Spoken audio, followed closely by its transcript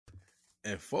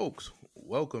And folks,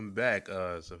 welcome back.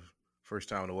 It's the first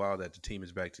time in a while that the team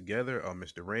is back together. I'm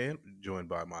Mr. Rand, joined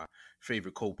by my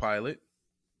favorite co-pilot,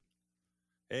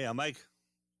 Hey, I'm Mike.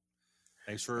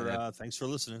 and Thanks for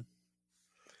listening.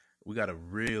 we got a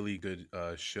really good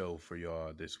show for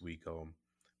y'all this week.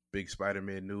 Big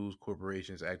Spider-Man news,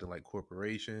 corporations acting like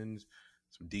corporations,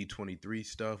 some D23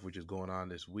 stuff which is going on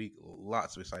this week.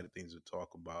 Lots of exciting things to talk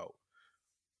about.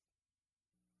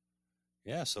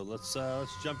 Yeah, so let's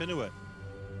jump into it.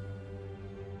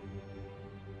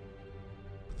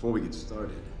 Before we get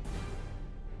started,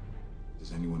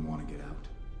 does anyone want to get out?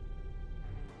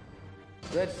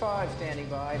 Red 5 standing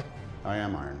by. I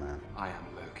am Iron Man. I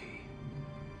am Loki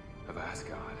of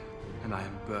Asgard, and I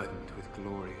am burdened with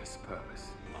glorious purpose.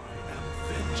 I am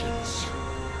vengeance.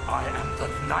 I am the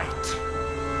night.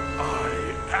 I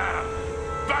am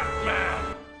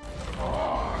Batman.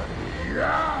 I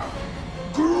am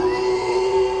Groot.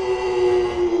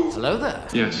 Hello there.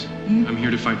 Yes, I'm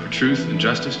here to fight for truth and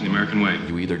justice in the American way.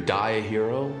 You either die a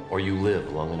hero or you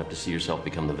live long enough to see yourself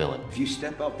become the villain. If you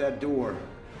step out that door,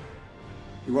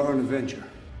 you are an Avenger.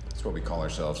 That's what we call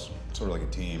ourselves. Sort of like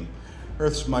a team.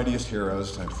 Earth's mightiest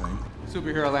heroes type thing.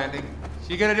 Superhero landing.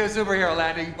 She gonna do a superhero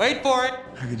landing. Wait for it!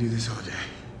 I could do this all day.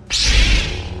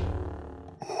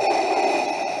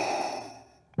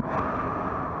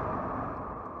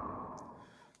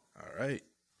 All right.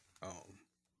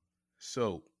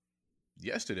 So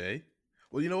yesterday,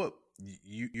 well, you know what?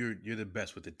 You're the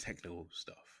best with the technical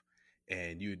stuff,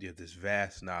 and you have this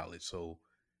vast knowledge. So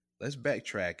let's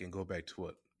backtrack and go back to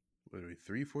what are we,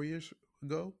 3-4 years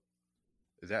ago?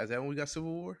 Is that when we got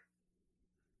Civil War?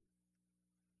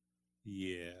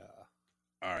 Yeah.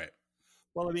 All right.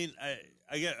 Well, I mean,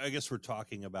 I guess we're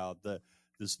talking about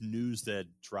this news that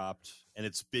dropped, and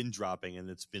it's been dropping, and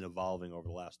it's been evolving over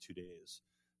the last 2 days.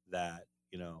 That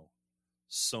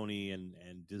Sony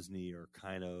and Disney are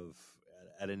kind of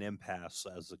at an impasse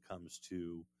as it comes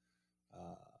to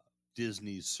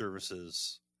Disney's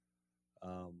services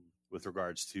with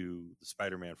regards to the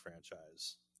Spider-Man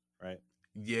franchise, right?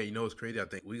 Yeah, it's crazy. I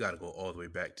think we got to go all the way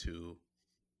back to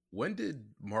when did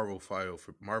Marvel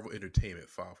Entertainment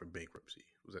file for bankruptcy?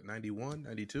 Was it 91,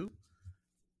 92?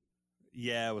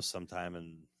 Yeah, it was sometime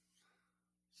in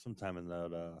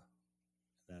that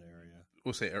area.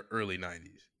 We'll say early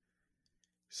 90s.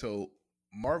 So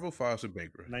Marvel files for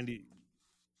bankruptcy. 90.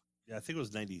 Yeah, I think it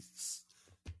was 90. I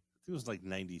think it was like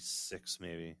 96,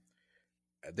 maybe.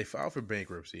 They filed for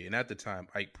bankruptcy, and at the time,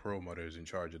 Ike Perlmutter is in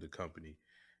charge of the company.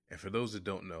 And for those that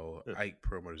don't know, Ike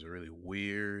Perlmutter is a really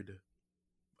weird,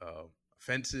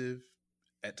 offensive,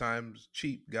 at times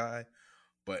cheap guy,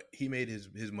 but he made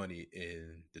his money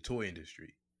in the toy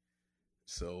industry.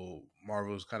 So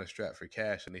Marvel's kind of strapped for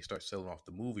cash, and they start selling off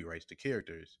the movie rights to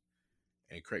characters.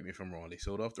 And correct me if I'm wrong, they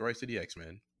sold off the rights to the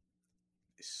X-Men.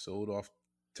 They sold off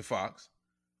to Fox.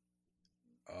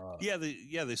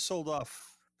 They sold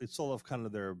off. They sold off kind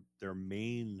of their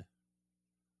main,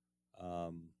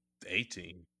 the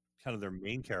 18, kind of their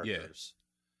main characters.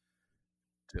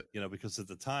 Yeah. Because at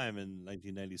the time in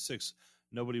 1996,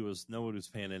 nobody was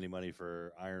paying any money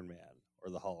for Iron Man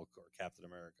or the Hulk or Captain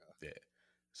America. Yeah.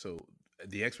 So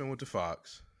the X-Men went to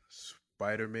Fox.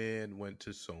 Spider-Man went to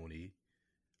Sony.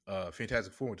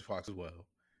 Fantastic Four went to Fox as well.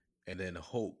 And then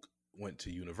Hulk went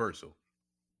to Universal.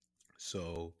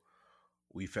 So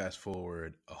we fast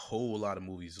forward a whole lot of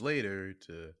movies later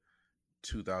to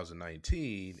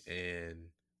 2019,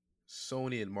 and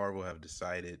Sony and Marvel have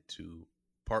decided to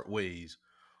part ways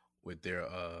with their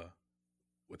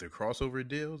crossover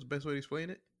deals. Best way to explain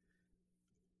it?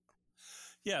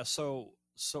 Yeah, so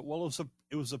well,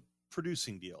 it was a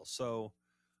producing deal. So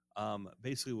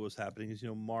basically what was happening is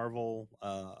Marvel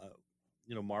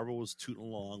Marvel was tooting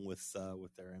along with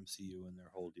their MCU and their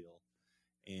whole deal,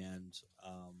 and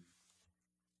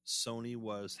Sony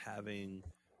was having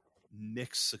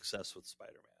mixed success with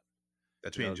Spider-Man.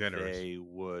 That's being generous. They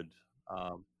would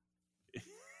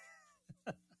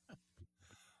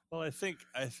well, I think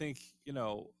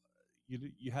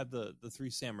you had the 3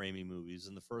 Sam Raimi movies,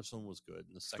 and the first one was good,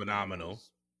 and the second phenomenal, one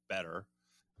was better,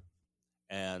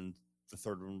 and the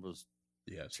third one was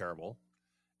terrible,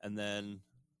 and then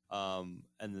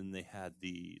they had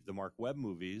the Mark Webb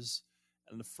movies,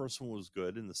 and the first one was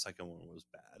good, and the second one was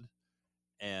bad,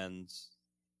 and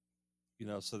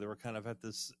so they were kind of at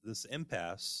this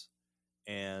impasse,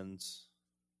 and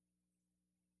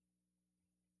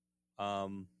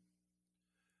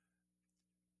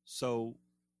so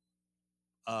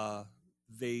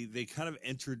they kind of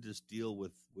entered this deal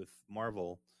with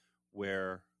Marvel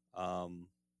where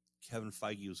Kevin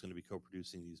Feige was going to be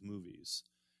co-producing these movies,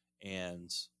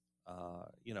 and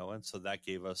and so that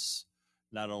gave us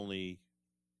not only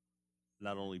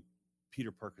not only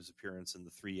Peter Parker's appearance in the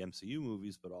 3 MCU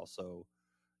movies, but also,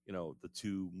 the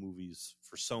 2 movies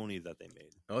for Sony that they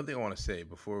made. The only thing I want to say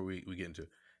before we get into it,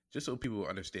 just so people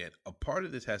understand, a part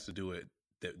of this has to do with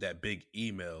that big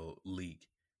email leak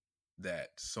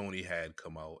that Sony had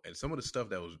come out, and some of the stuff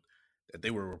that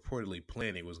they were reportedly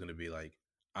planning was going to be like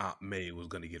Aunt May was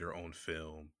going to get her own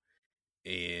film,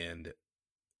 and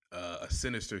a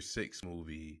Sinister Six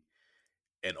movie,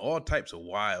 and all types of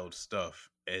wild stuff.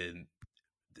 And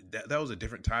that was a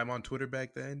different time on Twitter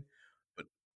back then, but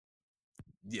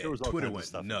yeah, Twitter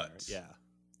went nuts. Yeah,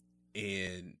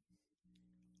 and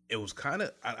it was kind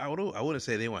of I wouldn't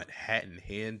say they went hat in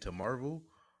hand to Marvel,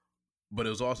 but it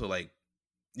was also like,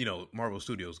 Marvel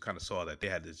Studios kind of saw that they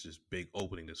had this just big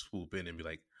opening to swoop in and be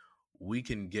like, we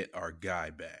can get our guy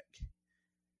back.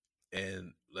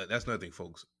 And that's another thing,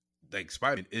 folks. Like,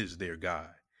 Spider-Man is their guy.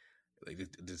 Like,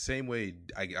 the same way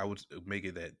I would make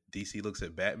it that DC looks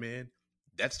at Batman,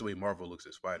 that's the way Marvel looks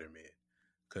at Spider-Man.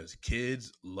 Because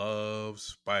kids love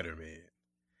Spider-Man.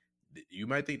 You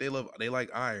might think they like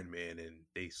Iron Man and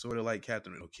they sort of like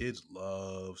Captain America. Kids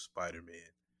love Spider-Man.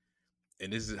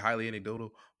 And this is highly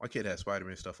anecdotal. My kid has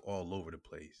Spider-Man stuff all over the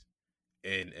place.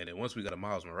 And then once we got a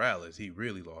Miles Morales, he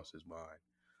really lost his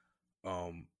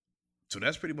mind. So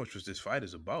that's pretty much what this fight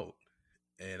is about.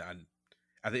 And I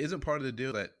think isn't part of the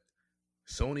deal that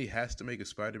Sony has to make a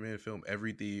Spider-Man film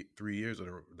every 3 years,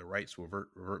 or the rights will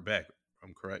revert back.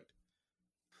 I'm correct.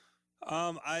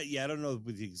 I don't know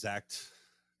with the exact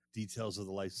details of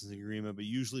the licensing agreement, but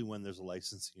usually when there's a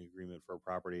licensing agreement for a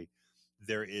property,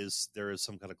 there is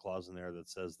some kind of clause in there that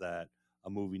says that a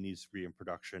movie needs to be in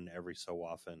production every so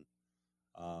often,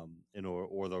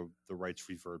 or the rights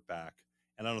revert back.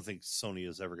 And I don't think Sony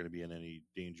is ever going to be in any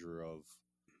danger of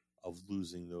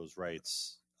losing those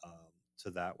rights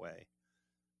to that way.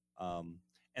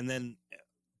 And then,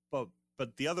 but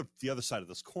the other side of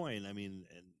this coin, I mean,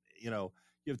 and you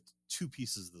have 2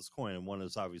 pieces of this coin, and one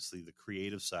is obviously the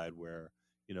creative side where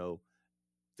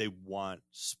they want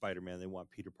Spider-Man, they want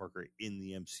Peter Parker in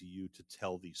the MCU to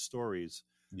tell these stories.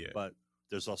 Yeah. But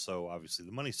there's also obviously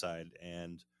the money side,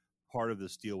 and part of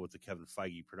this deal with the Kevin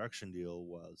Feige production deal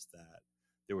was that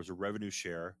there was a revenue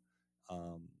share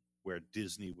where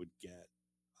Disney would get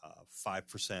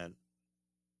 5%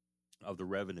 of the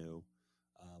revenue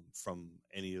from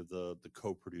any of the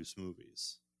co-produced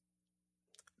movies.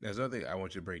 There's another thing I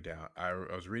want you to break down. I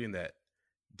was reading that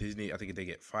Disney, I think they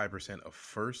get 5% of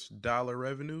first dollar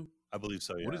revenue. I believe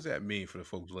so. Yeah. What does that mean for the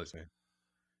folks listening?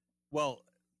 Well,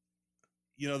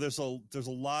 there's a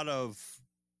lot of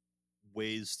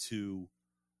ways to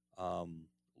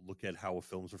look at how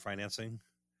films are financing.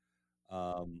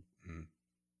 But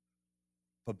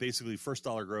basically, first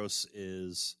dollar gross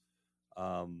is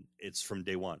it's from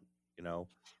day one.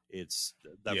 It's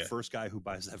that first guy who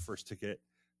buys that first ticket,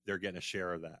 they're getting a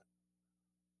share of that.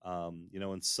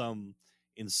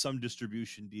 In some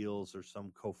distribution deals or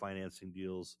some co-financing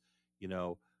deals,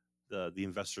 the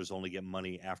investors only get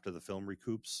money after the film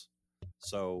recoups.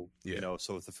 So,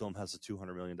 so if the film has a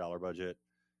 $200 million budget,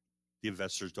 the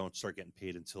investors don't start getting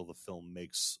paid until the film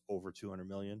makes over $200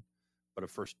 million. But a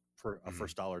first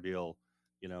dollar deal,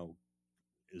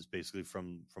 is basically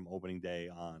from opening day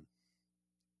on.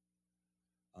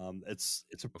 It's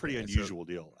a pretty unusual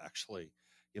deal, actually.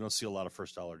 You don't see a lot of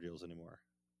first dollar deals anymore.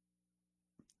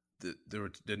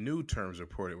 The new terms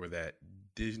reported were that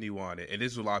Disney wanted, and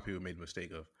this is what a lot of people made the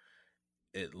mistake of,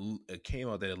 it came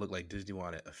out that it looked like Disney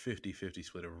wanted a 50-50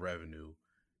 split of revenue.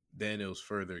 Then it was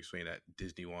further explained that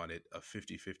Disney wanted a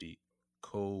 50-50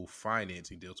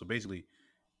 co-financing deal. So basically,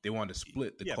 they wanted to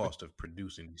split the cost of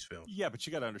producing these films. Yeah, but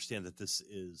you got to understand that this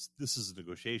is a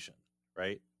negotiation,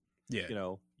 right? Yeah.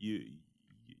 You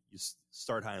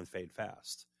start high and fade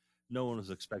fast. No one was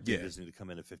expecting Disney to come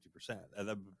in at 50%.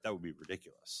 That would be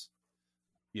ridiculous.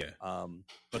 Yeah.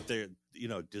 But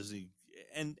Disney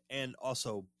and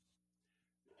also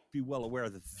be well aware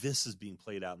that this is being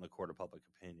played out in the court of public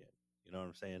opinion. You know what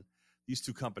I'm saying? These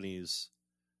two companies,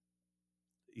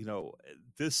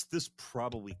 this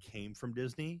probably came from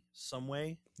Disney some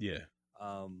way. Yeah.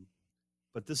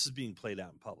 But this is being played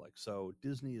out in public. So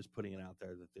Disney is putting it out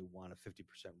there that they want a 50%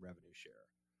 revenue share.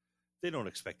 They don't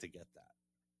expect to get that.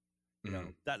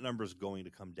 That number is going to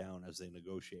come down as they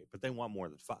negotiate, but they want more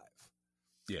than 5.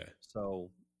 Yeah. So,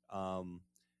 I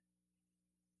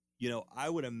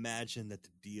would imagine that the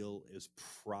deal is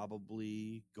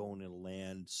probably going to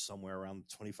land somewhere around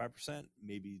 25%,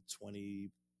 maybe 20%,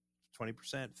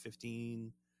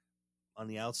 15% on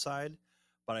the outside.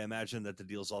 But I imagine that the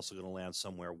deal is also going to land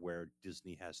somewhere where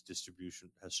Disney has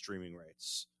streaming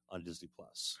rights on Disney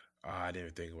Plus. I didn't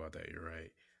even think about that. You're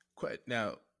right.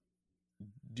 Now,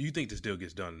 do you think this deal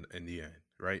gets done in the end?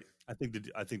 Right? I think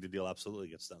the deal absolutely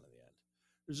gets done in the end.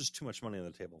 There's just too much money on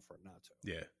the table for it not to.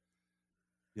 Yeah.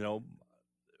 You know,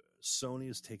 Sony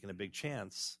is taking a big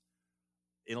chance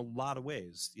in a lot of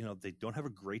ways. You know, they don't have a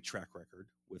great track record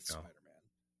with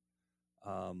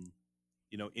Spider-Man.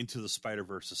 You know, Into the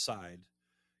Spider-Verse aside,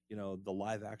 you know, the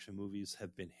live action movies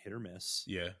have been hit or miss.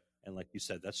 Yeah. And like you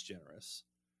said, that's generous.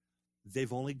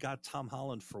 They've only got Tom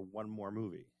Holland for one more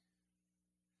movie.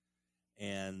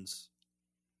 And,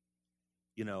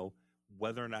 you know,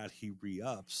 whether or not he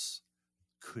re-ups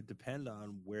could depend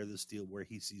on where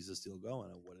he sees this deal going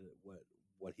and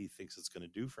what he thinks it's going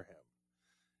to do for him.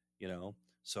 You know,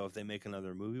 so if they make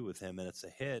another movie with him and it's a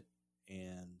hit,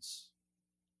 and,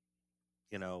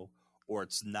 you know, or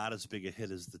it's not as big a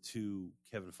hit as the two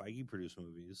Kevin Feige produced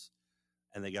movies,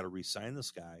 and they got to re-sign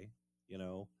this guy, you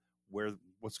know,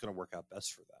 what's going to work out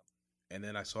best for them. And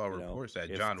then I saw reports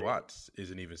that John Watts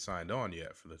isn't even signed on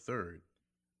yet for the third.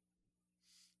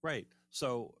 Right.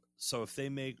 So if they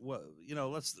make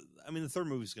the third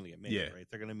movie's going to get made, right?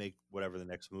 They're going to make whatever the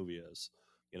next movie is,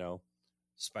 you know,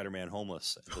 Spider-Man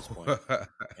Homeless at this point.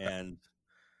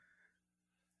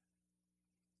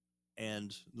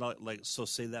 and not like, so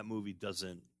say that movie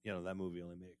doesn't, you know, that movie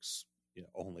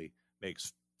only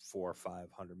makes $400 or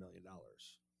 $500 million.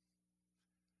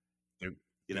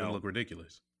 You know, look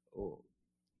ridiculous. Oh,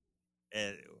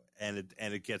 and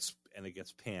it gets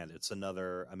panned. It's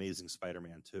another Amazing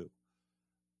Spider-Man 2.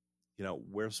 You know,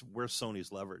 where's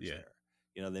Sony's leverage there?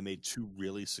 You know, they made two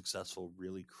really successful,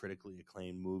 really critically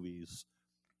acclaimed movies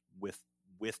with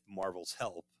Marvel's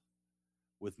help,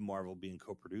 with Marvel being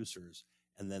co-producers,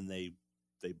 and then they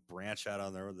branch out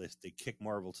on their own. They kick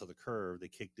Marvel to the curb, they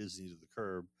kick Disney to the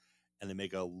curb, and they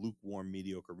make a lukewarm,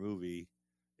 mediocre movie.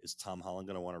 Is Tom Holland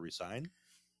going to want to resign?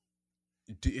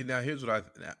 Now, here's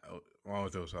what I'll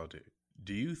throw this out there.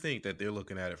 Do you think that they're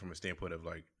looking at it from a standpoint of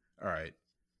like, all right,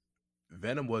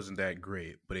 Venom wasn't that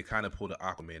great, but it kind of pulled an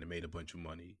Aquaman and made a bunch of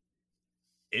money.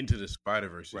 Into the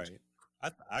Spider-Verse, right?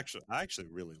 I actually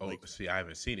really like it. See, I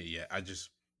haven't seen it yet. I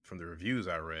just, from the reviews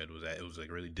I read, was that it was like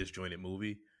a really disjointed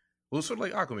movie. Well, it's sort of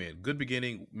like Aquaman. Good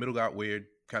beginning, middle got weird,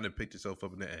 kind of picked itself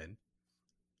up in the end.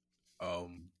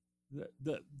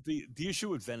 The issue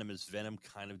with Venom is Venom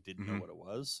kind of didn't know what it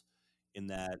was, in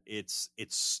that it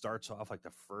starts off like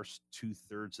the first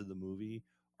 2/3 of the movie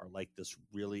are like this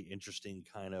really interesting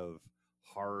kind of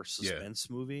horror suspense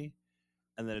movie,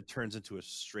 and then it turns into a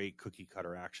straight cookie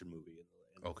cutter action movie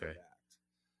in the third act.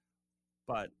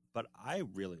 But I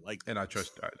really like and I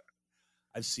trust.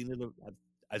 I've seen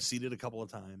it a couple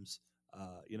of times.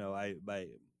 You know, I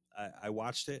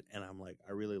watched it and I'm like,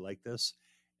 I really like this.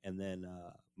 And then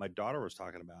my daughter was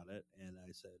talking about it, and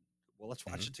I said, well, let's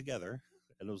watch it together.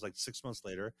 And it was like 6 months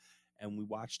later, and we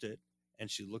watched it, and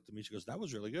she looked at me, she goes, that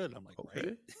was really good. I'm like,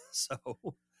 right? So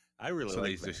I really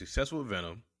like the successful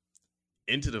Venom,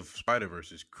 Into the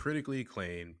Spider-Verse is critically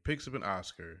acclaimed, picks up an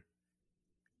Oscar,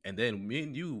 and then me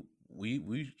and you,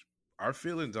 we our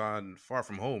feelings on Far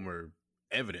From Home are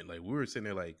evident. Like, we were sitting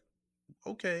there like,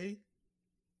 okay,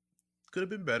 could have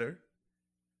been better.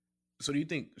 So do you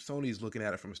think Sony's looking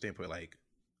at it from a standpoint like,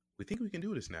 we think we can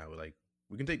do this now? Like,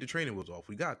 we can take the training wheels off.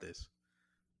 We got this.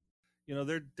 You know,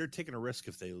 they're taking a risk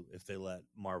if they let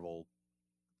Marvel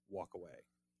walk away,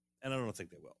 and I don't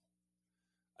think they will.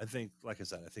 I think, like I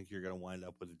said, I think you're going to wind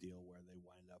up with a deal where they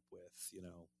wind up with, you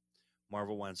know,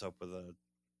 Marvel winds up with a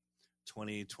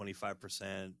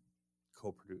 20-25%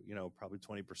 co-produce, you know, probably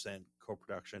 20%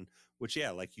 co-production, which, yeah,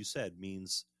 like you said,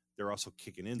 means they're also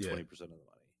kicking in 20% of the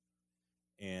money,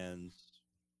 and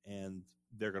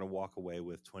they're going to walk away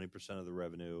with 20% of the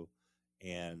revenue,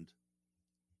 and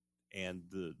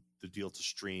the deal to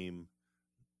stream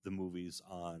the movies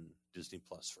on Disney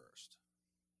Plus first.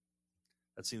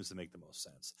 That seems to make the most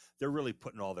sense. They're really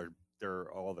putting all their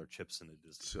chips into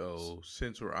Disney. So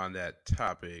since we're on that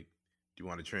topic, do you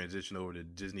want to transition over to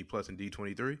Disney Plus and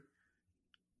D23?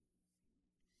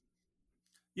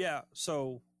 Yeah.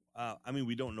 So, I mean,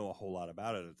 we don't know a whole lot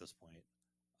about it at this point.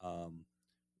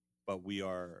 But we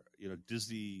are, you know,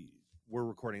 Disney, we're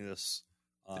recording this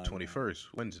on the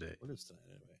 21st, Wednesday. What is tonight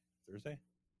anyway? Thursday?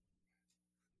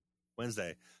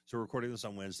 Wednesday. So we're recording this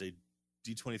on Wednesday.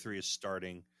 D23 is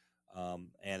starting,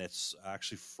 and it's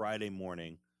actually Friday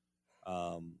morning.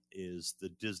 Is the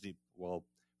Disney? Well,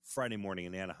 Friday morning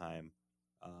in Anaheim.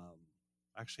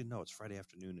 Actually, no, it's Friday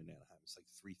afternoon in Anaheim. It's like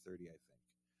 3:30, I think.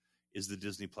 Is the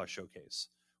Disney Plus showcase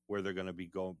where they're going to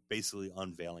be basically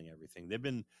unveiling everything. They've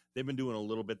been doing a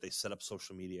little bit. They set up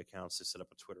social media accounts. They set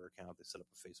up a Twitter account. They set up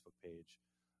a Facebook page.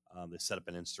 They set up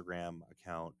an Instagram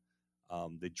account.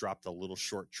 They dropped a little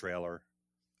short trailer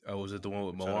Was it the one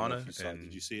with which I don't know Moana if you saw. and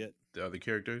Did you see it? the other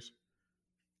characters?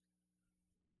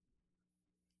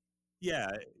 Yeah,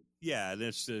 yeah, and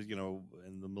it's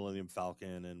and the Millennium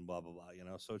Falcon and blah blah blah.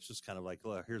 So it's just kind of like,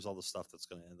 look, here's all the stuff that's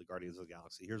going to end the Guardians of the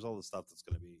Galaxy. Here's all the stuff that's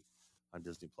going to be on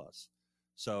Disney Plus.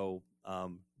 So,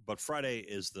 but Friday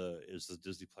is the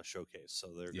Disney Plus showcase,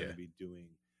 so they're going to be doing.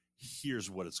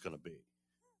 Here's what it's going to be.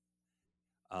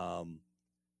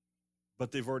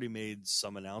 But they've already made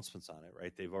some announcements on it,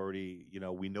 right? They've already,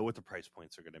 we know what the price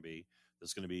points are going to be.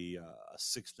 There's going to be a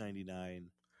 $6.99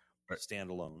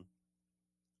 standalone.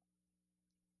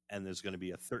 And there's going to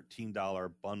be a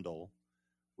 $13 bundle,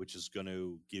 which is going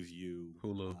to give you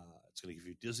Hulu. It's going to give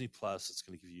you Disney Plus. It's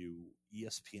going to give you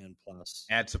ESPN Plus.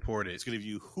 Ad supported. It's going to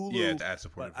give you Hulu. Yeah, it's ad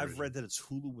supported. I've read that it's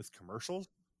Hulu with commercials.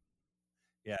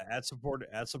 Yeah, ad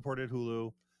supported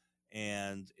Hulu,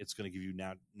 and it's going to give you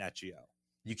Nat Geo.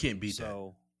 You can't beat that.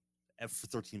 So, for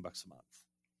 $13 a month,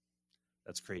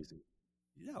 that's crazy.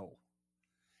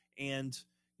 And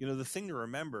the thing to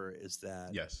remember is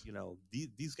that yes,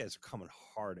 these guys are coming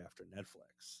hard after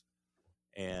Netflix,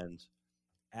 and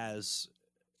as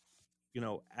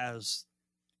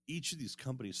each of these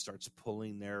companies starts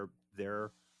pulling their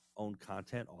own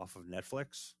content off of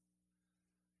Netflix,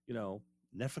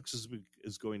 Netflix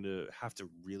is going to have to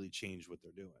really change what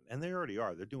they're doing, and they already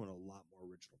are. They're doing a lot more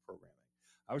original programming.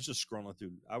 I was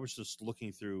just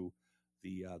looking through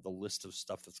the list of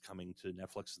stuff that's coming to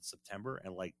Netflix in September,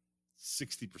 and like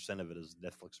 60% of it is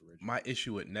Netflix original. My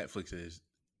issue with Netflix is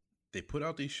they put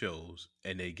out these shows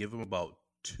and they give them about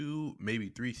 2, maybe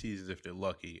 3 seasons if they're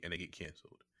lucky, and they get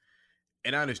canceled.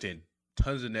 And I understand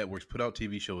tons of networks put out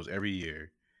TV shows every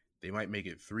year. They might make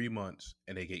it 3 months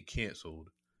and they get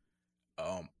canceled.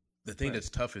 The thing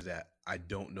that's tough is that I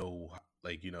don't know,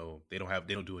 they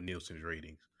don't do a Nielsen's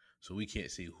ratings, so we can't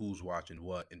see who's watching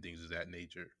what and things of that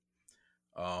nature.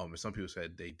 And some people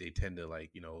said they tend to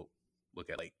look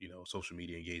at social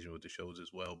media engagement with the shows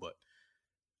as well, but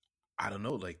I don't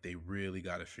know, they really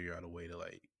got to figure out a way to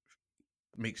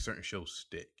make certain shows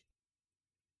stick,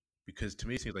 because to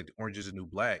me it seems like the Orange Is the New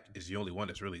Black is the only one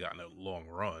that's really gotten a long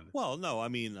run. Well, no, I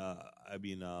mean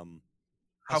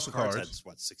House of Cards had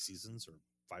 6 seasons or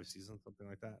 5 seasons, something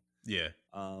like that. Yeah.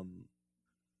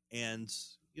 And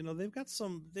they've got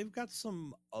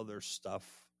some other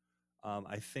stuff.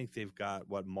 I think they've got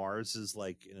what Mars is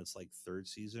in its 3rd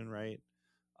season, right?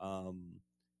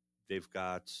 They've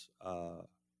got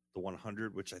the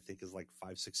 100, which I think is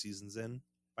 5-6 seasons in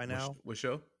by now. What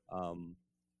show?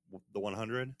 The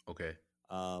 100. Okay.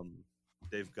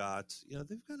 They've got a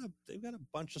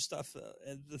bunch of stuff,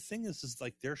 and the thing is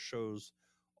their shows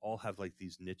all have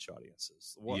these niche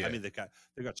audiences. Well, yeah. I mean they've got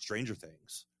Stranger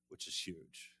Things, which is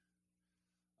huge.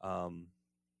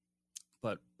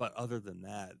 But other than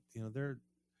that, they're,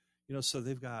 so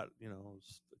they've got,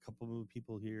 a couple million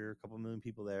people here, a couple million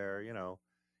people there,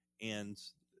 and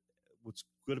what's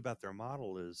good about their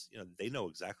model is, they know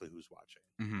exactly who's watching,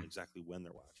 exactly when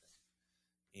they're watching,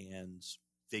 and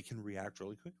they can react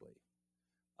really quickly.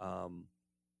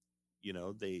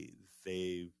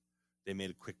 They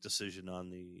made a quick decision on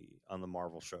the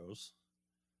Marvel shows.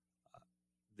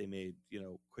 They made,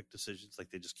 quick decisions,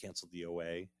 they just canceled the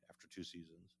OA after 2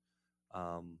 seasons.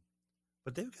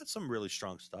 But they've got some really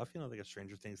strong stuff. They got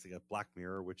Stranger Things, they got Black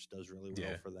Mirror, which does really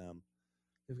well for them.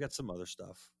 They've got some other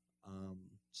stuff.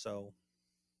 So,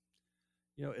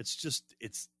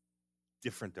 it's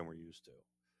different than we're used to,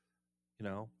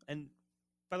 and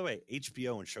by the way,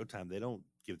 HBO and Showtime, they don't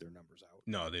give their numbers out.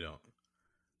 No, they don't.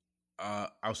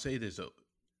 I'll say this though.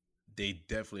 They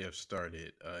definitely have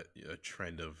started a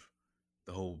trend of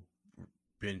the whole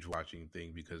binge watching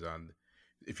thing, because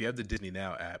if you have the Disney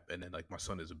Now app, and then my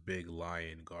son is a big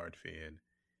Lion Guard fan,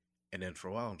 and then for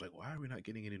a while I was like, why are we not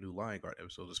getting any new Lion Guard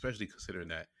episodes? Especially considering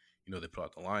that they put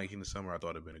out the Lion King this summer. I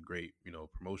thought it'd been a great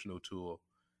promotional tool.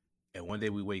 And one day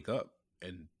we wake up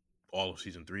and all of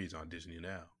season 3 is on Disney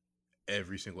Now,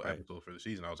 every single episode for the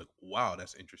season. I was like, wow,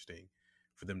 that's interesting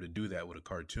for them to do that with a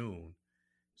cartoon.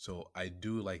 So I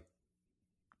do like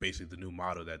basically the new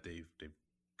model that they've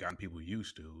gotten people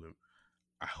used to.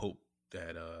 I hope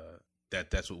that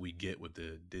that's what we get with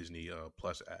the Disney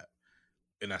Plus app.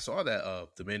 And I saw that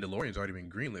The Mandalorian's already been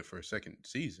greenlit for a 2nd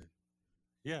season.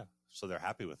 Yeah, so they're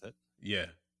happy with it. Yeah,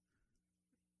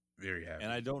 very happy.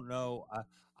 And I don't know.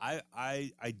 I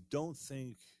don't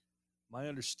think. My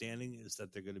understanding is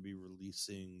that they're going to be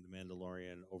releasing The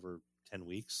Mandalorian over 10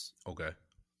 weeks. Okay.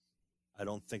 I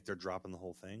don't think they're dropping the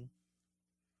whole thing.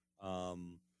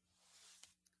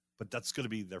 But that's going to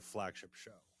be their flagship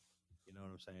show. You know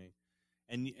what I'm saying?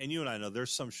 And you and I know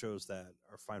there's some shows that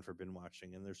are fine for binge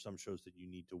watching, and there's some shows that you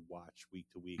need to watch week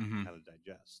to week and kind of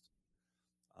digest.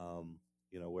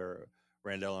 Where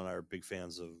Randall and I are big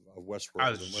fans of Westworld. I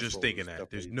was and just Westworld thinking is that.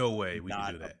 There's definitely no way we not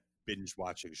can do that. Binge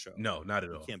watching show. No, not at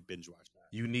You all. can't binge watch that.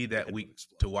 You need that Head week will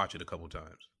explode. to watch it a couple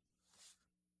times.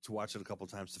 To watch it a couple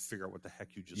times to figure out what the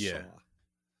heck you just Yeah.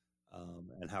 saw,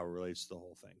 and how it relates to the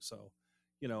whole thing. So,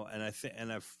 and I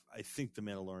think The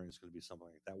Mandalorian is going to be something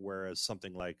like that. Whereas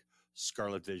something like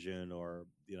Scarlet Vision or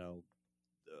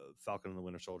Falcon and the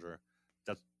Winter Soldier,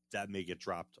 that may get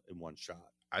dropped in one shot.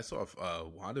 I saw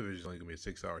WandaVision is only going to be a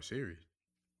 6-hour series.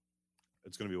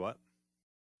 It's going to be what?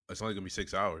 It's only going to be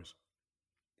 6 hours.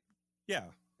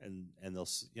 Yeah, and they'll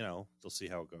see how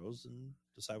it goes and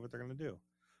decide what they're going to do.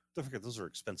 Don't forget, those are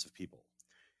expensive people.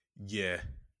 Yeah,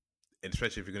 and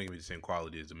especially if you're going to give me the same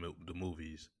quality as the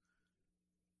movies.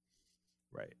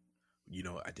 Right.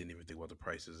 I didn't even think about the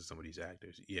prices of some of these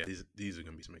actors. Yeah, these are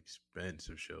going to be some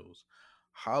expensive shows.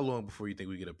 How long before you think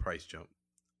we get a price jump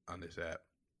on this app?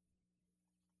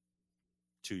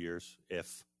 2 years,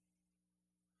 if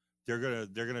they're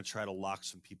gonna try to lock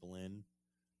some people in.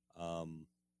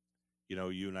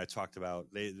 You and I talked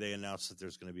about they announced that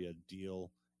there's going to be a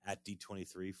deal at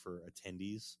D23 for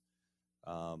attendees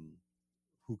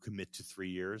who commit to 3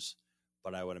 years,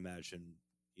 but I would imagine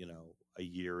a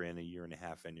year and a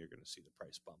half in, you're going to see the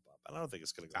price bump up. And I don't think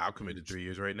it's going to go. I'll commit to 3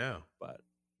 years right now, but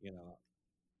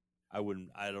I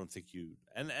don't think you.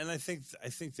 And I think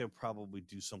they'll probably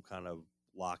do some kind of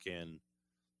lock in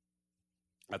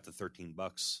at the $13,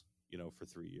 for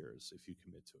 3 years if you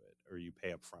commit to it or you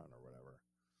pay up front or whatever.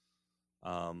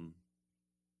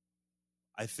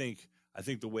 I think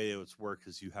the way it's worked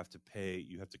is you have to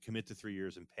commit to 3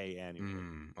 years and pay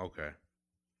annually. Okay.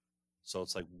 So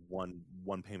it's like one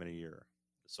payment a year.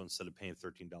 So instead of paying $13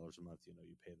 a month, you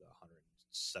pay the $170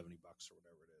 or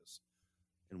whatever it is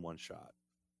in one shot.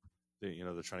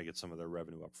 They're trying to get some of their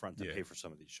revenue up front to pay for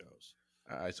some of these shows.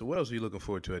 All right. So what else are you looking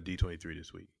forward to at D23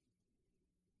 this week?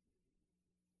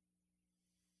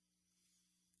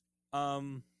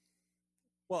 Well,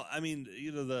 I mean,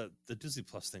 the Disney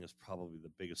Plus thing is probably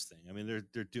the biggest thing. I mean,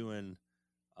 they're doing,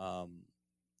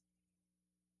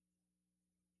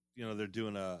 they're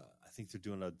doing I think they're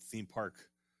doing a theme park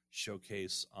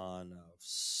showcase on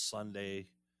Sunday,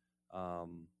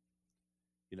 to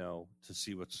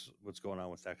see what's going on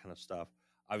with that kind of stuff.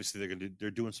 Obviously,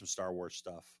 they're doing some Star Wars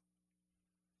stuff.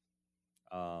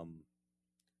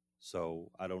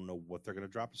 So I don't know what they're going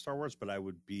to drop in Star Wars, but I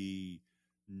would be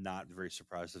not very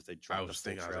surprised if they dropped a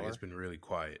full trailer. It's been really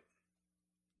quiet.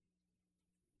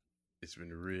 It's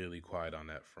been really quiet on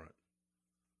that front.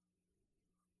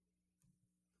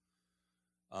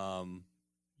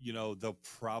 They'll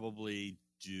probably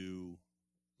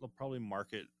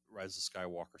market Rise of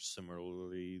Skywalker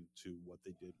similarly to what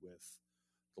they did with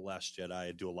The Last Jedi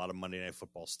and do a lot of Monday Night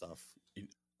Football stuff.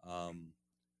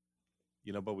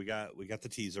 But we got the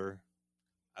teaser.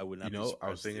 I would not be surprised I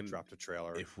was thinking if they dropped a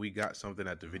trailer. If we got something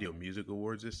at the Video Music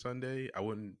Awards this Sunday, a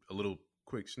little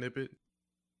quick snippet.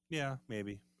 Yeah,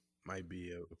 maybe. Might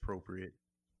be appropriate.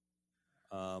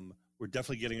 We're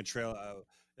definitely getting a trailer.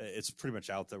 It's pretty much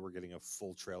out that we're getting a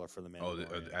full trailer for The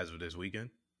Mandalorian. As of this weekend?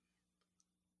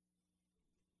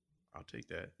 I'll take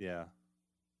that. Yeah.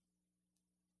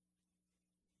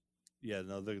 Yeah,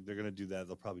 no, they're going to do that.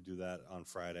 They'll probably do that on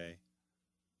Friday.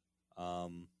 I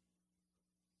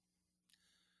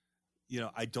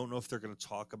don't know if they're going to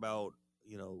talk about,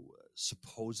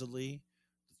 supposedly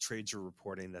the trades are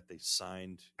reporting that they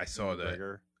signed. I saw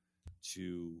that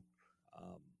to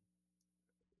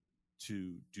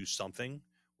do something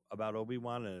about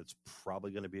Obi-Wan, and it's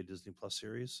probably going to be a Disney Plus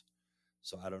series.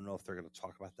 So I don't know if they're going to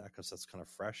talk about that because that's kind of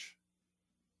fresh.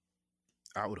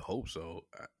 I would hope so.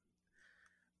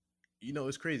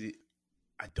 It's crazy.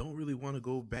 I don't really want to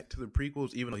go back to the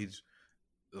prequels, even though he's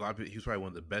probably one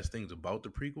of the best things about the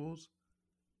prequels.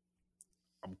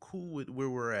 I'm cool with where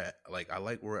we're at. Like, I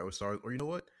like where we're at with Star Wars. Or you know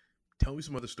what? Tell me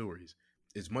some other stories.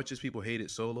 As much as people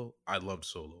hated Solo, I loved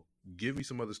Solo. Give me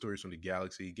some other stories from the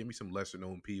galaxy. Give me some lesser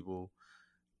known people.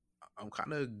 I'm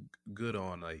kind of good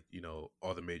on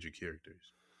all the major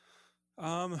characters.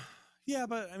 Yeah,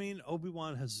 but I mean,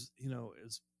 Obi-Wan has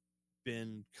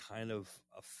been kind of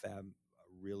a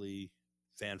really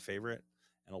fan favorite,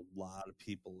 and a lot of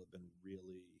people have been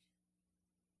really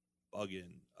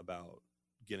bugging about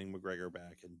getting McGregor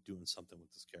back and doing something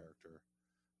with this character.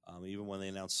 Even when they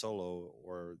announced Solo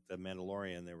or The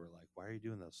Mandalorian, they were like, "Why are you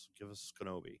doing this? Give us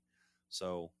Kenobi."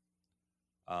 So,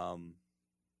 I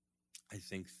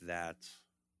think that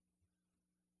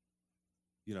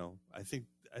I think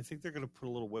they're going to put a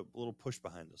little push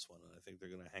behind this one, and I think they're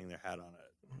going to hang their hat on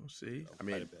it. We'll see.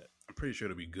 Quite a bit. I'm pretty sure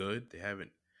it'll be good. They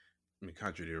haven't.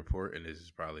 Contrary to the report, and this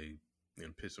is probably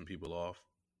going to piss some people off.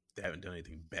 they haven't done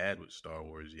anything bad with Star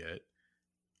Wars yet.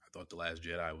 I thought The Last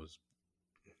Jedi was,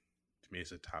 to me,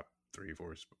 it's a top 3 or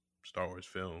 4 Star Wars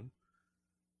film.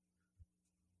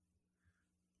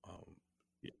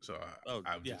 So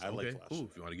I was just, I okay, like cool.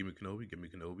 If you want to give me Kenobi, give me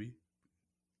Kenobi.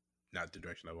 Not the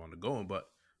direction I want to go in, but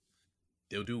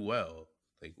they'll do well.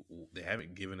 Like, they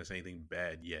haven't given us anything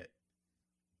bad yet.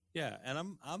 Yeah, and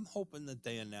I'm hoping that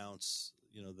they announce,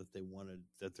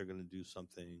 that they're going to do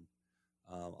something.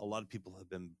 A lot of people have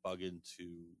been bugging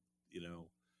to,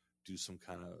 do something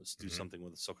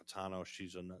with Ahsoka Tano.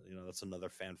 She's that's another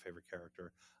fan favorite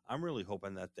character. I'm really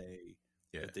hoping that they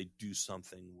do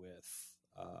something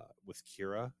with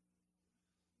Kira.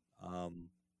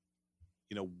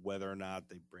 Whether or not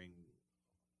they bring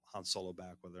Han Solo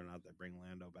back, whether or not they bring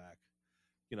Lando back,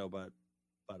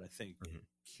 but I think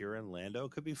Kira and Lando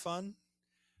could be fun.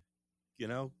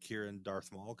 Kira and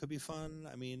Darth Maul could be fun.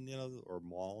 I mean, or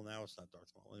Maul now, it's not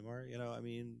Darth Maul anymore.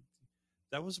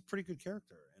 That was a pretty good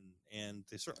character, and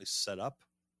they certainly set up.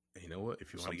 And you know what?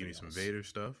 If you want to give me some Vader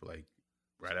stuff, like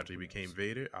right after he became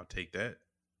Vader, I'll take that.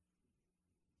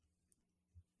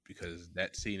 Because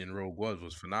that scene in Rogue One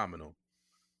was phenomenal.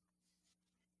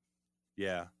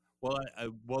 Yeah. Well,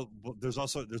 there's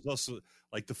also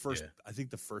like the first. Yeah. I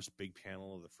think the first big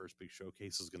panel of the first big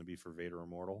showcase is going to be for Vader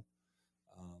Immortal.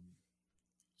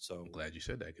 So I'm glad you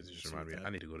said that, because it just reminded me I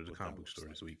need to go to the comic book store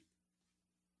this week.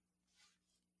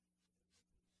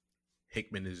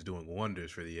 Hickman is doing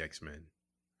wonders for the X-Men.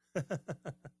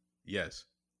 Yes,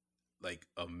 like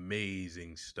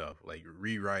amazing stuff, like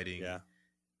rewriting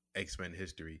X-Men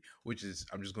history. Which is,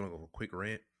 I'm just going to go a quick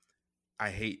rant. I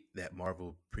hate that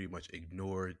Marvel pretty much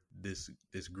ignored this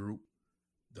group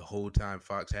the whole time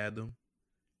Fox had them.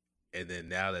 And then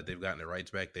now that they've gotten the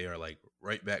rights back, they are like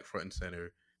right back front and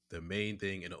center, the main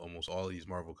thing in almost all these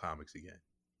Marvel comics again.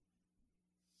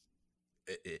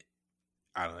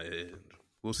 I don't know.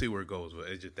 We'll see where it goes, but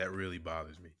that really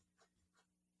bothers me.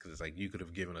 Because it's like, you could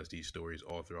have given us these stories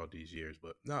all throughout these years,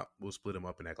 but no, we'll split them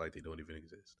up and act like they don't even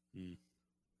exist. Mm.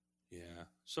 Yeah.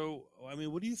 So, I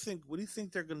mean, what do you think? What do you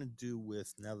think they're going to do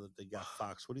with, now that they got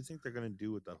Fox? What do you think they're going to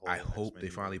do with that whole? I hope they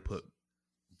finally put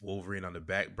Wolverine on the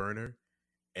back burner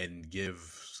and give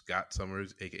Scott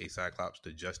Summers, aka Cyclops,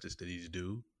 the justice that he's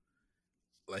due.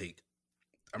 Like,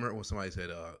 I remember when somebody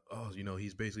said,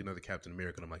 he's basically another Captain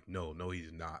America. And I'm like, no,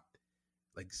 he's not.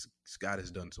 Like, Scott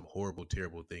has done some horrible,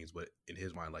 terrible things, but in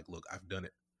his mind, like, look, I've done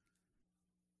it.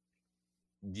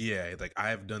 Yeah, like,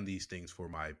 I have done these things for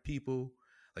my people.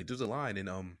 Like, there's a line in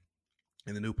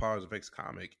the new Powers of X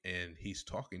comic, and he's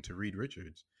talking to Reed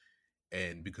Richards,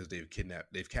 and because they've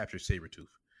captured Sabretooth,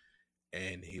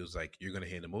 and he was like, "You're gonna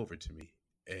hand him over to me,"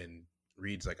 and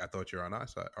Reed's like, "I thought you're on our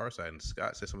side," and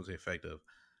Scott said something to the effect of,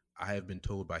 "I have been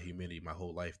told by humanity my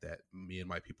whole life that me and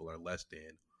my people are less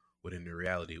than, but in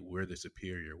reality, we're the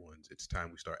superior ones. It's time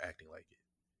we start acting like it."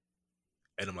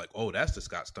 And I'm like, "Oh, that's the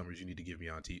Scott Summers you need to give me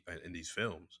in these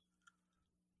films."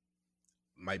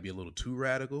 Might be a little too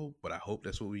radical, but I hope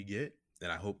that's what we get.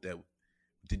 And I hope that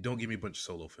they don't give me a bunch of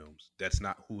solo films. That's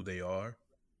not who they are.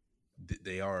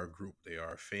 They are a group. They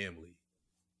are a family.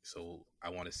 So I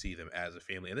want to see them as a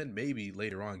family. And then maybe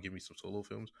later on give me some solo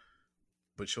films,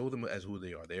 but show them as who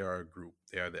they are. They are a group.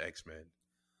 They are the X-Men.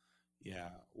 Yeah.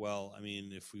 Well, I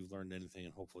mean, if we've learned anything,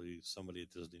 and hopefully somebody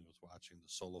at Disney was watching, the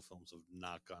solo films have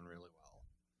not gone really well.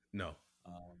 No.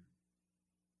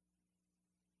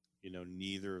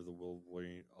 Neither of the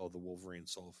Wolverine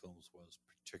solo films was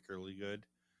particularly good.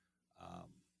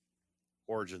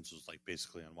 Origins was like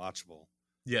basically unwatchable.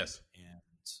 Yes.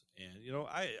 And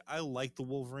I like the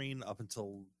Wolverine up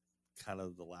until kind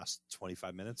of the last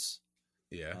 25 minutes.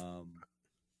 Yeah.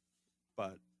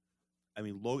 But I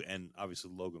mean, Logan was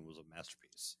a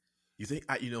masterpiece. You think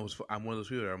I'm one of those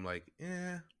people that I'm like,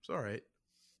 it's all right.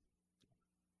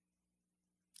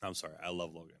 I'm sorry, I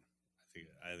love Logan.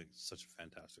 I think it's such a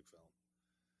fantastic film.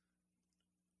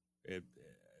 It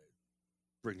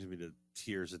brings me to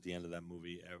tears at the end of that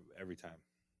movie every time.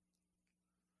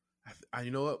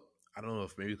 You know what? I don't know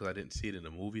if maybe because I didn't see it in the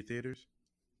movie theaters.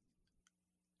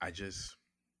 I was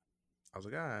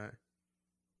like, all right,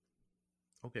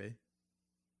 okay.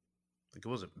 Like, it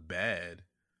wasn't bad,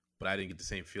 but I didn't get the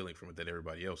same feeling from it that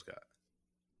everybody else got.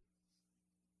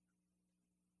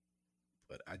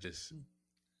 But I just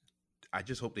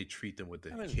hope they treat them with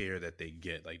the care that they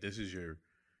get. Like, this is your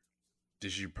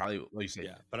probably, like you said.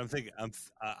 Yeah, but I'm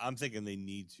thinking they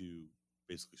need to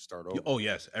basically start over. Oh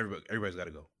yes, everybody's got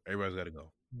to go. Everybody's got to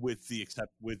go. With the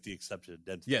exception of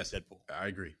Deadpool. Yes, Deadpool. I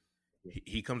agree.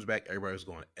 He comes back. Everybody's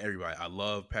going. Everybody. I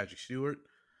love Patrick Stewart.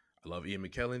 I love Ian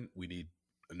McKellen. We need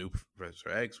a new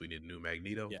Professor X. We need a new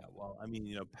Magneto. Yeah, well, I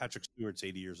mean, Patrick Stewart's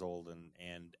 80 years old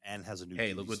and has a new.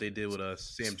 Hey, look what they did with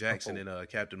Sam Jackson and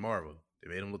Captain Marvel. They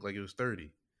made him look like he was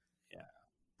 30. Yeah,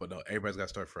 but no, everybody's got to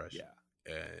start fresh. Yeah,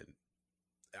 and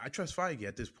I trust Feige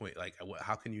at this point. Like,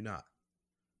 how can you not?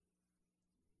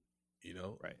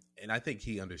 Right. And I think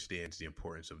he understands the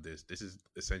importance of this. This is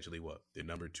essentially what the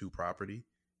number 2 property.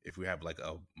 If we have like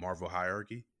a Marvel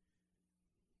hierarchy,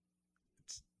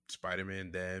 it's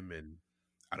Spider-Man, them, and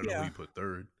I don't know who you put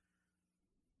third.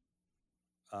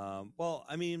 Well,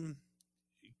 I mean,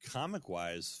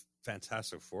 comic-wise,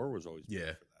 Fantastic Four was always big for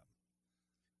them.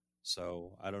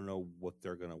 So I don't know what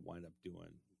they're going to wind up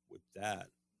doing with that.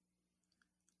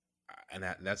 And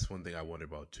that's one thing I wonder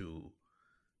about too.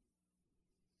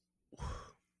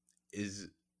 Is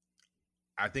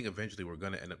I think eventually we're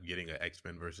going to end up getting an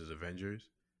X-Men versus Avengers.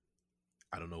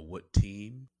 I don't know what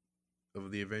team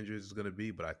of the Avengers is going to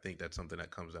be, but I think that's something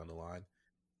that comes down the line.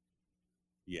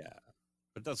 Yeah,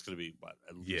 but that's going to be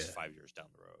at least 5 years down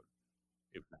the road,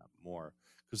 if not more,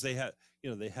 because they've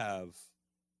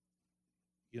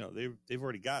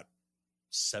already got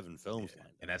 7 films lined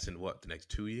up. And that's in what, the next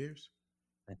 2 years?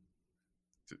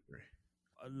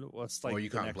 What's like? Or you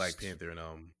count Black Panther and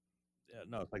Yeah,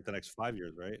 no, it's like the next 5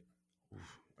 years, right?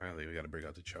 I think we got to break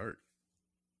out the chart.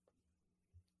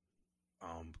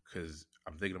 Because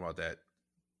I'm thinking about that,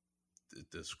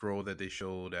 the scroll that they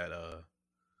showed at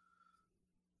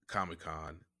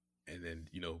Comic-Con, and then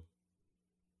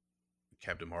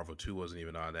Captain Marvel 2 wasn't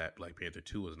even on that. Black Panther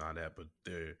 2 wasn't on that, but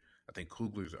I think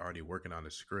Coogler's already working on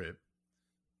the script.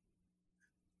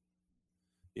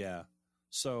 Yeah.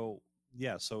 So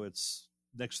it's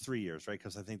next 3 years, right?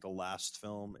 Because I think the last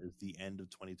film is the end of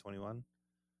 2021,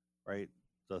 right?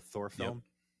 The Thor film.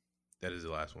 Yep. That is the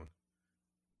last one.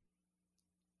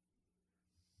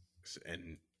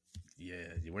 And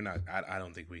we're not. I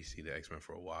don't think we see the X-Men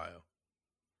for a while.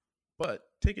 But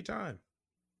take your time.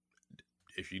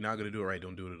 If you're not going to do it right,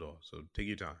 don't do it at all. So take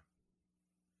your time.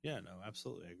 Yeah, no,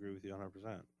 absolutely. I agree with you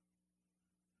 100%.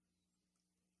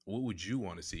 What would you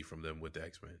want to see from them with the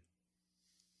X-Men?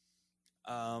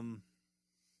 I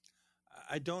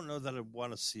don't know that I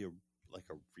want to see a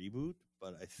reboot,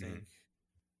 but I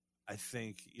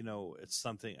think it's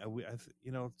something.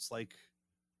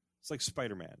 It's like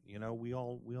Spider-Man. We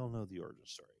all know the origin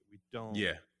story. We don't need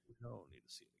to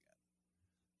see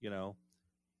it again.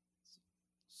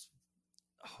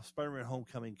 Spider-Man: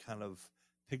 Homecoming kind of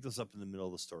picked us up in the middle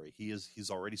of the story. He's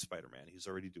already Spider-Man. He's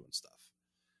already doing stuff.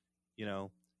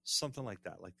 Something like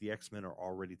that. Like the X-Men are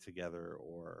already together,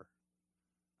 or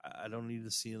I don't need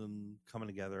to see them coming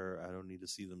together. I don't need to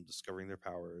see them discovering their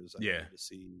powers. I need to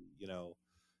see,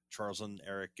 Charles and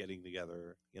Eric getting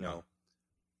together, No.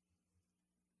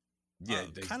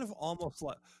 Kind of almost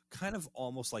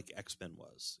like X-Men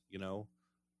was,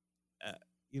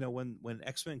 when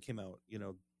X-Men came out,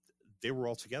 they were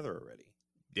all together already.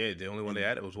 Yeah, the only one they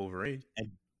had was Wolverine,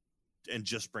 and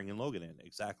just bringing Logan in,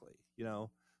 exactly.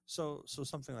 So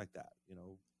something like that.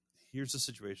 Here's the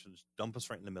situation. Just dump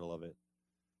us right in the middle of it,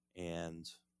 and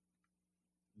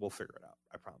we'll figure it out.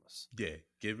 I promise. Yeah,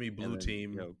 give me Blue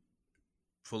Team,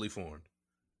 fully formed.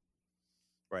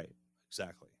 Right.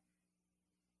 Exactly.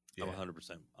 Yeah. I'm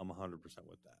 100%. I'm 100%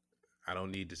 with that. I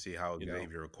don't need to see how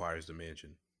Xavier acquires the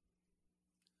mansion.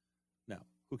 No,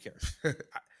 who cares?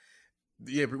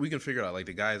 Yeah, but we can figure it out. Like,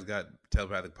 the guy's got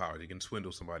telepathic powers. He can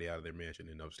swindle somebody out of their mansion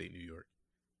in upstate New York.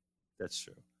 That's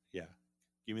true. Yeah.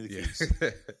 Give me the keys.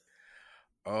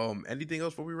 Anything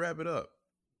else before we wrap it up?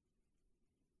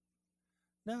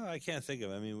 No, I can't think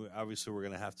of it. I mean, obviously, we're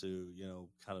going to have to,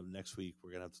 kind of next week,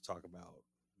 we're going to have to talk about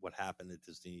what happened at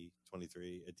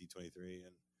D23,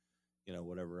 and,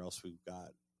 whatever else we've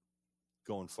got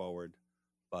going forward.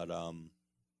 But,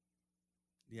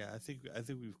 yeah, I think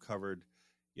we've covered,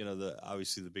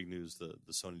 obviously the big news, the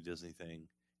Sony Disney thing.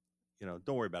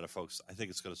 Don't worry about it, folks. I think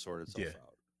it's going to sort itself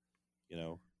out.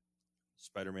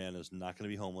 Spider-Man is not going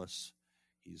to be homeless.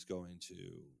 He's going to.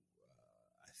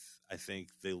 I think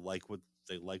they like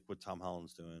what Tom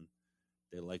Holland's doing.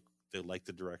 They like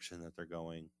the direction that they're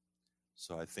going.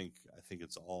 So I think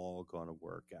it's all going to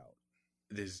work out.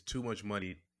 There's too much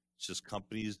money. It's just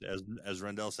companies, as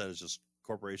Rendell said, it's just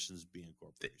corporations being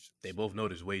corporations. They both know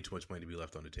there's way too much money to be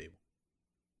left on the table.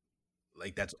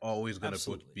 Like, that's always going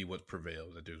to be what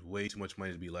prevails. That there's way too much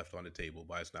money to be left on the table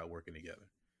by us not working together.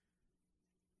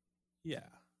 Yeah.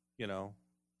 Do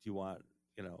you want,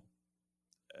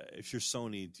 if you're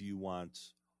Sony, do you want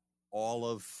all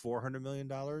of $400 million,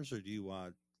 or do you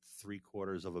want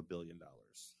 $750 million?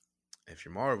 If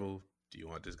you're Marvel, do you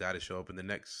want this guy to show up in the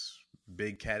next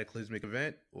big cataclysmic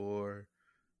event, or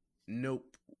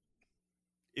nope?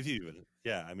 if you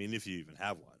even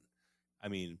have one. I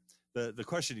mean, the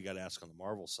question you got to ask on the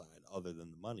Marvel side, other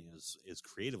than the money, is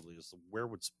creatively where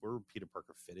would Peter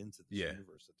Parker fit into this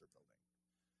universe that they're building?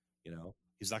 You know,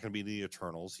 he's not going to be in the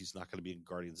Eternals. He's not going to be in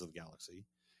Guardians of the Galaxy.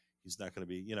 He's not going to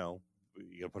be, you know,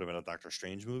 you got to put him in a Doctor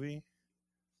Strange movie.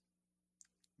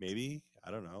 Maybe,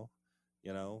 I don't know.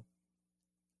 You know,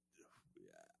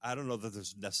 I don't know that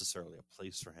there's necessarily a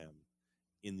place for him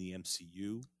in the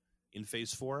MCU in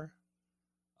Phase 4.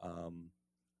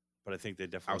 But I think they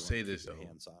definitely. I'll say this though,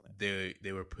 hands on it.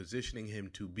 They were positioning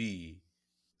him to be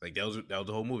like that was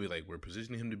the whole movie. Like, we're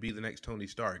positioning him to be the next Tony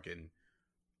Stark, and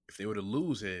if they were to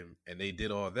lose him and they did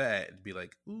all that, it'd be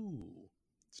like, ooh,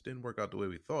 this didn't work out the way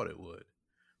we thought it would.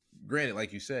 Granted,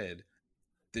 like you said,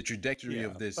 the trajectory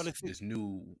of this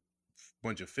new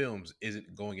bunch of films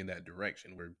isn't going in that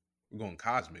direction. We're going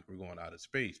cosmic. We're going out of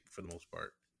space for the most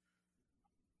part.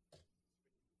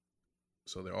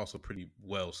 So they're also pretty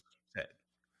well set.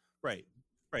 Right.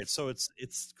 So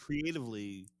it's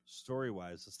creatively,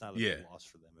 story-wise, it's not a big loss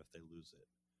for them if they lose it.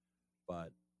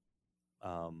 But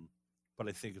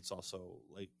I think it's also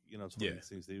like, you know, it's one of these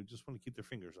things they just want to keep their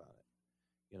fingers on it.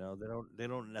 You know, they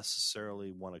don't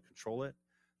necessarily want to control it.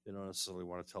 They don't necessarily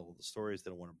want to tell the stories.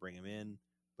 They don't want to bring them in,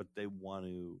 but they want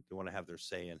to have their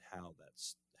say in how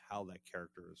that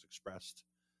character is expressed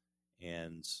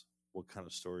and what kind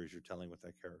of stories you're telling with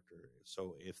that character.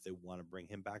 So if they want to bring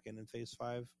him back in Phase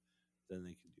 5, then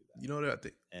they can do that. You know what I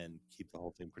think? And keep the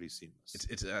whole thing pretty seamless.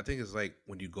 It's I think it's like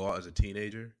when you go out as a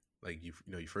teenager, like you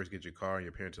first get your car and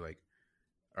your parents are like,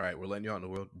 all right, we're letting you out in the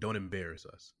world. Don't embarrass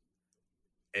us.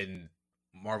 And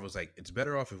Marvel's like, it's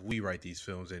better off if we write these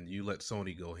films and you let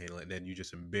Sony go handle it, and then you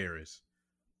just embarrass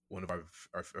one of our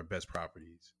best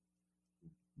properties.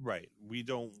 Right. We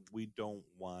don't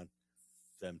want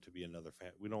them to be another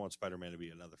we don't want Spider-Man to be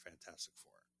another Fantastic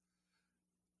Four.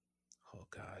 Oh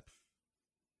God.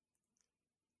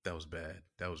 That was bad.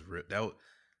 That was real.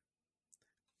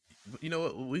 You know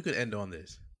what? We could end on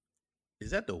this. Is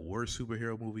that the worst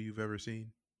superhero movie you've ever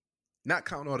seen? Not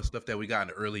counting all the stuff that we got in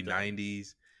the early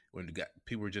 90s when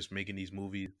people were just making these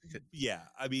movies. Yeah.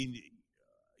 I mean,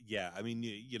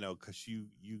 you know, because you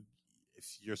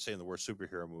if you're saying the worst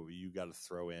superhero movie, you got to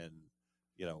throw in,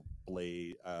 you know,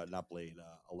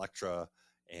 Elektra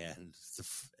and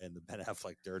the Ben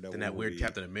Affleck Daredevil and that weird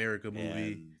Captain America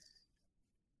movie. And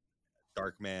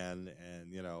Darkman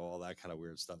and, you know, all that kind of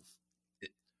weird stuff.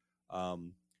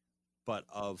 But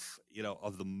of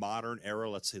the modern era,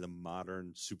 let's say the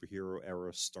modern superhero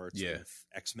era starts with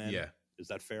X-Men. Yeah. Is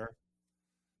that fair?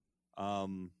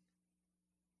 So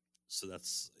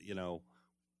that's, you know,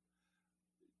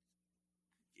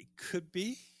 it could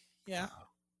be. Yeah.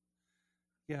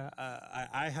 Yeah.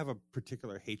 I have a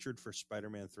particular hatred for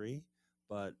Spider-Man 3,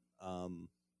 but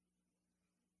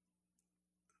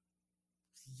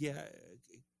yeah,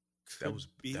 that was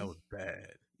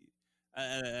bad. I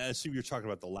assume you're talking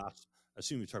about the last.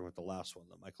 One,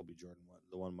 the Michael B. Jordan one,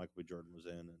 the one Michael B. Jordan was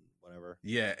in, and whatever.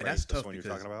 Yeah, and right? that's tough. The one you're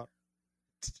talking about.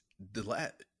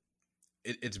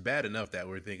 It's bad enough that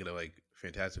we're thinking of like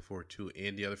Fantastic Four 2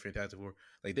 and the other Fantastic Four.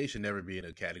 Like, they should never be in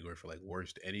a category for like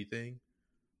worst anything.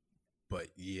 But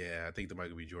yeah, I think the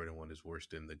Michael B. Jordan one is worse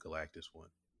than the Galactus one.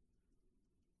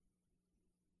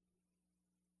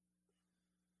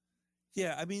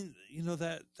 Yeah, I mean, you know,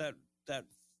 that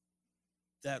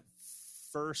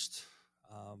first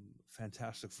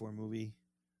Fantastic Four movie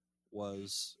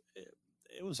was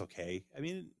it was okay. I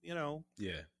mean, you know,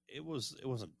 it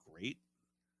wasn't great,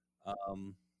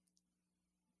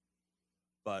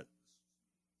 but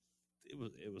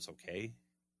it was okay.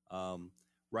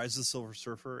 Rise of the Silver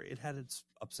Surfer, it had its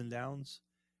ups and downs,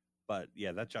 but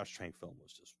yeah, that Josh Trank film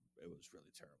was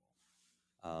really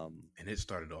terrible. And it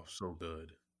started off so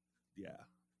good. Yeah,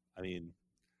 I mean,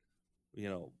 you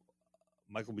know,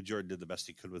 Michael B. Jordan did the best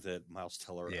he could with it. Miles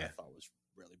Teller, I thought, was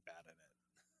really bad in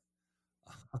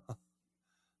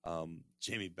it.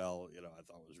 Jamie Bell, you know, I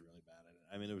thought was really bad in it.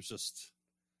 I mean, it was just,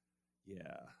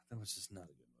 that was just not a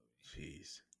good movie.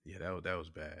 Jeez, yeah, that was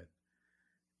bad.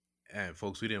 And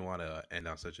folks, we didn't want to end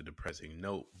on such a depressing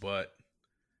note, but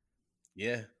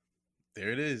yeah,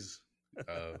 there it is.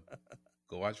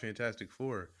 Go watch Fantastic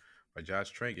Four by Josh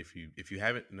Trank. If you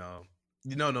haven't, no.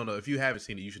 If you haven't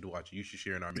seen it, you should watch it. You should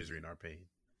share in our misery and our pain.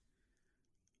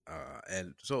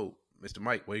 And so, Mr.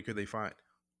 Mike, where could they find?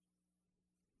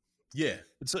 Yeah,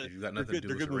 if you got nothing to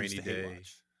do, it's a rainy day,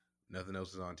 nothing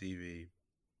else is on TV,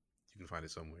 you can find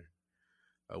it somewhere.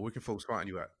 Where can folks find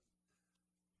you at?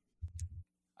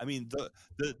 I mean,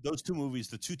 those two movies,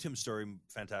 the two Tim Story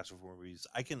Fantastic Four movies,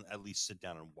 I can at least sit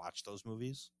down and watch those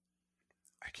movies.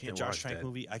 I can't. The Josh watch Trank that,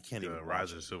 movie, I can't even.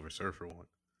 Rise of the Silver Surfer one.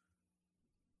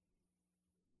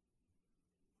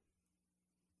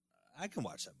 I can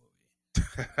watch that movie.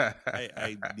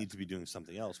 I need to be doing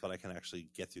something else, but I can actually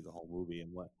get through the whole movie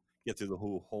in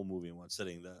whole movie in one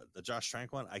sitting. The Josh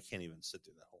Trank one, I can't even sit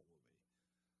through that whole movie.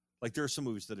 Like there are some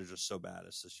movies that are just so bad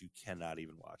it's just you cannot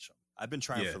even watch them. I've been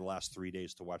trying for the last 3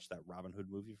 days to watch that Robin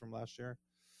Hood movie from last year.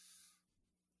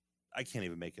 I can't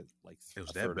even make it like it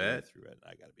was a that third bad of the way through it.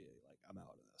 I gotta be like, I'm out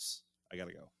of this. I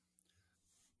gotta go.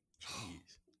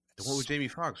 Jeez. The one with Jamie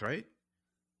Foxx, right?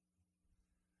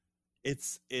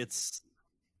 It's the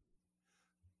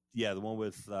one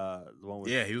with he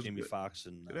was Jamie good. Foxx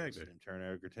and Good actor.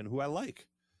 Taron Egerton, who I like,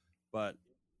 but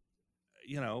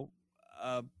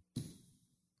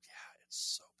it's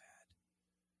so bad.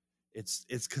 It's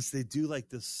because they do like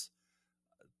this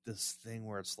thing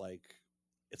where it's like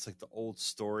the old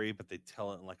story, but they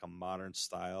tell it in like a modern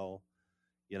style,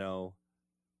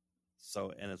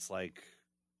 So and it's like,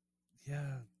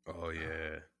 Oh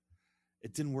yeah.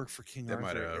 It didn't work for King That Arthur.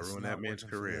 might have It's ruined not that man's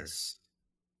working for career. this.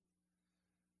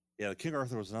 Yeah, King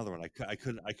Arthur was another one. I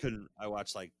couldn't. I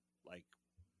watched like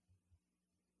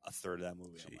a third of that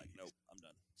movie. I'm like, nope, I'm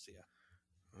done. See ya.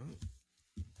 Oh.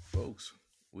 Folks,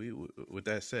 with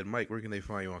that said, Mike, where can they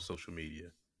find you on social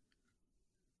media?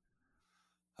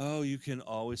 Oh, you can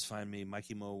always find me,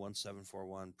 Mikey Mo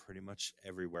 1741, pretty much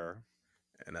everywhere.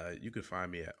 And you can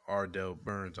find me at Ardell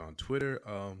Burns on Twitter,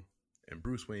 and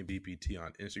Bruce Wayne BPT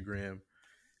on Instagram,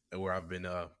 and where I've been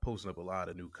posting up a lot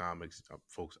of new comics.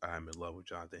 Folks, I'm in love with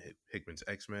Jonathan Hickman's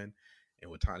X-Men,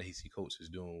 and what Ta-Nehisi Coates is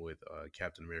doing with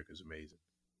Captain America is amazing.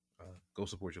 Go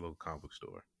support your local comic book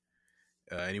store.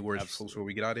 Any words, folks, before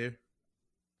we get out of here?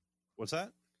 What's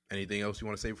that? Anything else you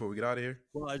want to say before we get out of here?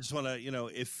 Well, I just want to,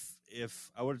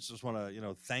 if I would just want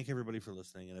to, thank everybody for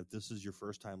listening. And if this is your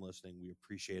first time listening, we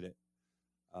appreciate it.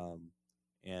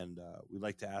 And we'd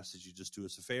like to ask that you just do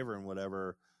us a favor in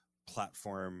whatever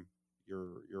platform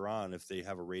you're on. If they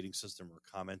have a rating system or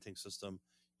commenting system,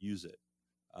 use it.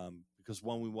 Because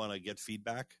one, we want to get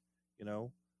feedback,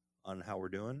 on how we're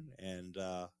doing. And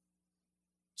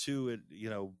two,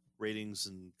 ratings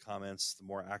and comments, the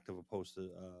more active a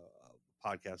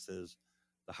podcast is,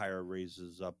 the higher it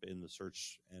raises up in the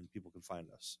search and people can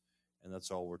find us. And that's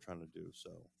all we're trying to do.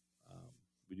 So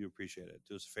we do appreciate it.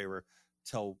 Do us a favor.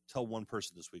 Tell one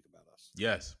person this week about us.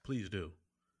 Yes, please do.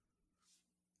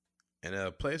 And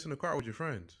play us in the car with your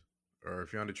friends. Or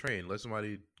if you're on the train, let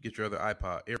somebody get your other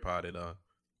AirPod, and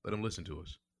let them listen to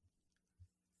us.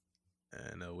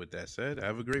 And with that said,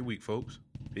 have a great week, folks.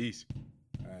 Peace.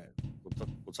 All right.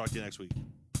 We'll talk to you next week.